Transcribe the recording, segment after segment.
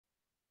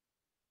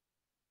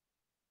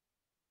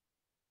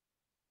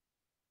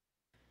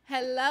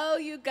Hello,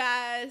 you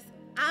guys.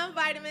 I'm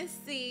Vitamin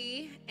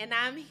C, and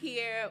I'm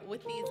here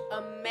with these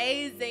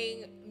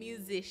amazing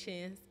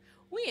musicians.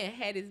 We in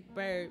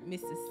Hattiesburg,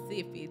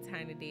 Mississippi,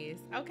 turning this,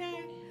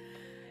 okay?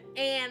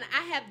 And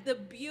I have the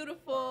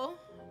beautiful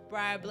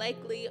Briar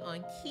Blakley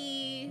on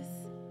keys,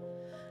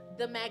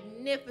 the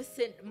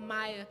magnificent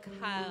Maya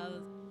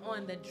Kyles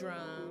on the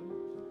drum,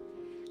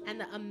 and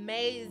the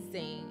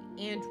amazing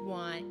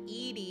Anjwon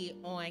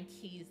Eaddy on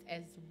keys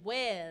as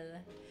well.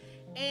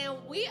 And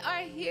we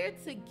are here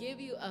to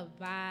give you a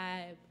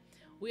vibe.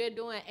 We are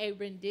doing a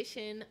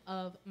rendition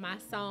of my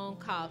song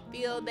called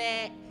Feel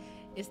That.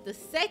 It's the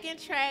second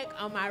track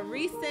on my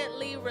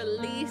recently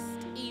released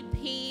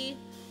EP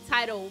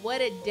titled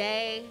What a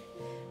Day.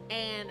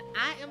 And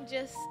I am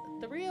just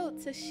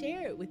thrilled to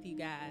share it with you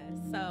guys.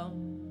 So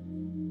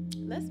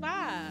let's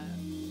vibe.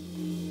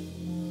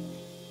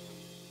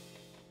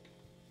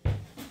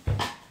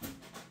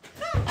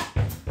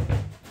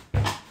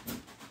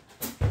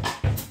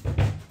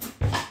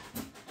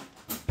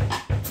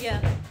 Yeah.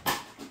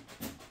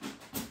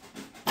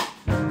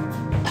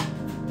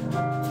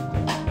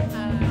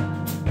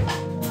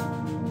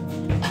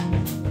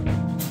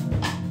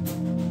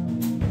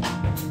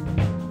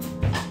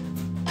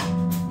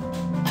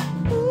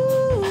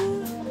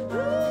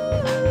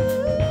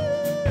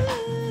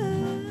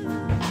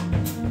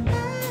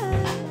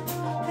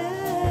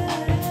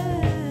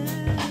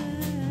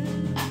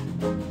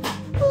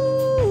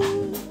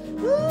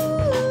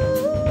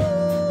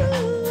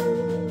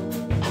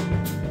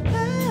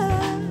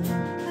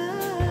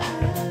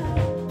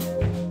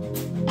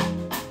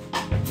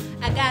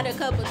 A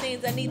couple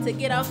things I need to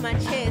get off my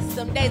chest.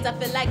 Some days I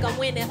feel like I'm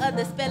winning,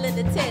 others failing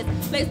the test.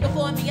 Place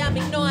before me, I'm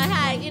ignoring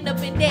how I end up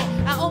in debt.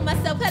 I owe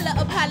myself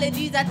hella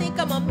apologies, I think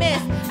I'm a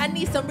mess. I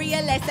need some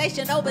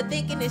relaxation,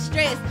 overthinking and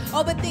stress.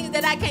 Over things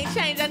that I can't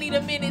change, I need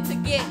a minute to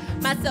get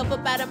myself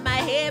up out of my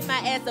head, my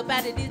ass up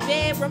out of this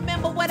bed.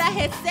 Remember what I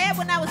had said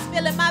when I was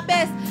feeling my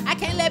best. I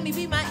can't let me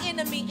be my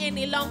enemy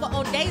any longer.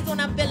 On days when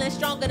I'm feeling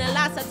stronger than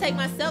lots, I take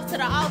myself to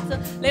the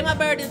altar, lay my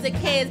burdens and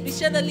cares, be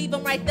sure to leave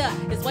them right there.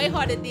 It's way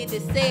harder than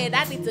it said.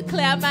 I need to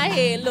clear my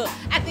head. Look,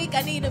 I think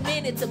I need a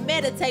minute to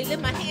meditate.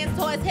 Lift my hands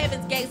towards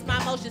heaven's gates.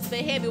 My emotions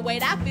feel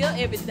heavyweight. I feel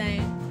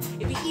everything.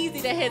 It'd be easy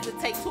to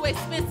hesitate, too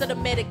expensive to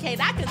medicate.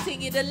 I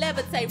continue to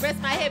levitate.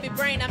 Rest my heavy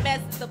brain. I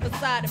master the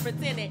facade and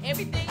pretending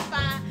everything's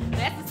fine.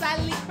 Master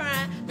silently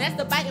crying.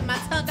 Master biting my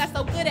tongue. Got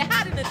so good at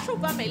hiding the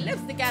truth. I made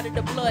lipstick out of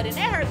the blood, and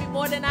that hurt me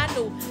more than I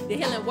knew. The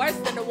healing worse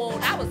than the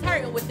wound. I was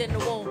hurting within the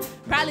womb.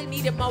 Probably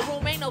needed more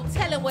room. Ain't no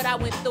telling what I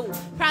went through.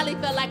 Probably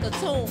felt like a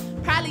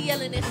tune. Probably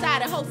yelling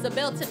inside in hopes of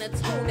belting a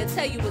tune to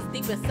tell you what's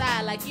deep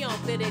inside, like you don't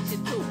feel that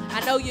shit too.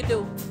 I know you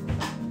do.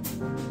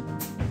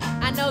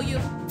 I know you.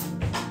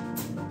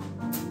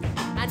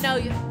 I know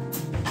you.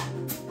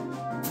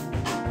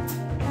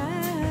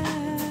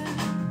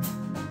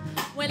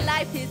 When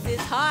life hits,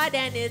 it's hard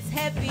and it's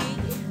heavy.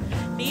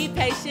 Need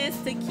patience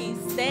to keep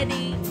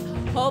steady.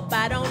 Hope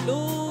I don't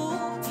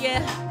lose,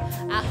 yeah.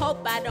 I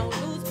hope I don't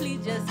lose,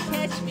 please just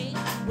catch me.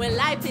 When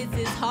life hits,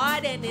 it's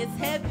hard and it's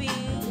heavy.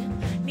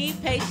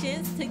 Need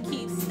patience to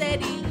keep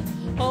steady.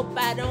 Hope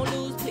I don't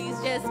lose, please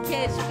just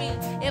catch me.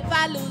 If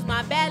I lose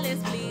my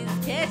balance, please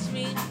catch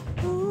me.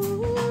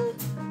 Ooh,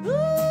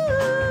 ooh.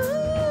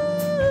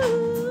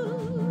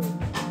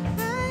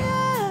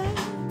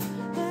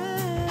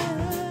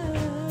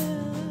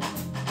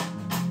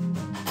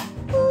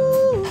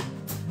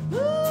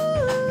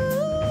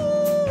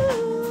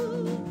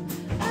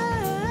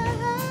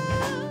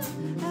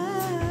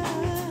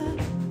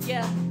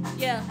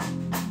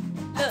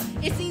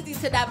 It's easy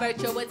to divert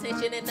your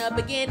attention in the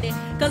beginning,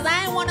 cause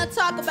I ain't wanna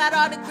talk about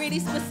all the gritty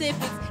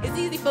specifics. It's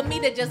easy for me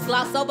to just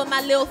gloss over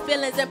my little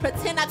feelings and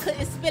pretend I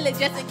couldn't spill it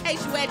just in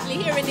case you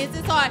actually hearing this.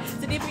 It's hard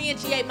to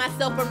differentiate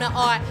myself from the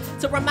art,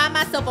 to remind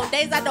myself on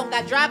days I don't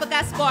got drive or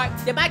got spark,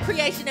 that my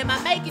creation and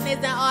my making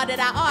isn't all that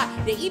I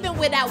are. That even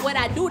without what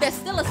I do, there's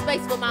still a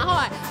space for my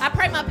heart. I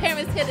pray my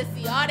parents here to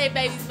see all their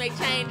babies make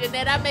change, and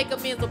that I make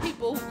amends with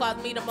people who cause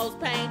me the most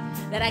pain.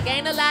 That I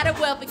gain a lot of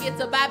wealth and get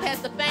to bypass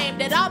the fame.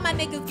 That all my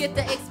niggas get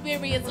to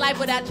experience life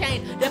without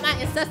change. That my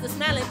ancestors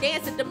smile and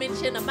dance at the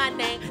mention of my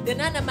name. That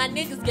none of my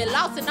niggas get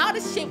lost in all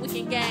the shit we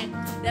can gain.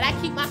 That I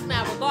keep my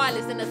smile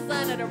regardless in the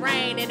sun or the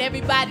rain. And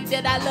everybody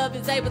that I love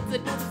is able to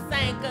do the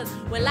same. Cause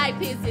when life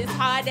hits, it's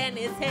hard and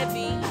it's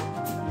heavy.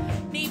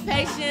 Need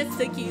patience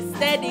to keep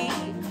steady.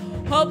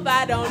 Hope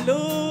I don't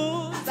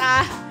lose.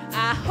 I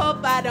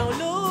hope I don't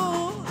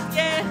lose,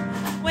 yeah.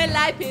 When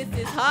life hits,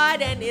 it's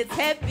hard and it's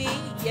heavy,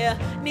 yeah.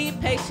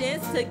 Need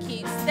patience to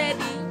keep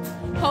steady.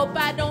 Hope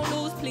I don't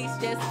lose, please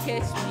just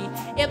catch me.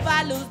 If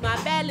I lose my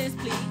balance,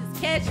 please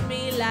catch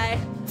me like,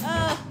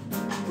 oh,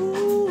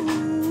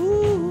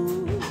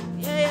 ooh,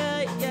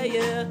 yeah, yeah, yeah,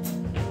 yeah.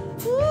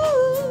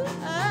 Ooh,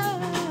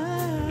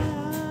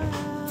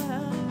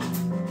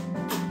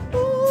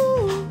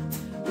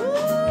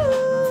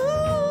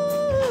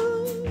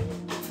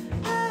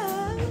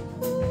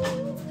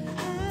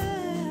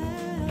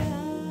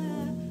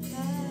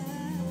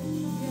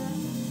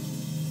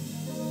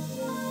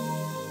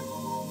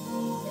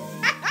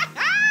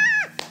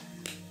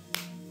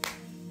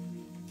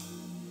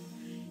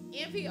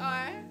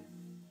 NPR,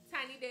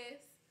 Tiny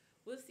Desk.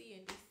 We'll see you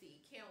in December.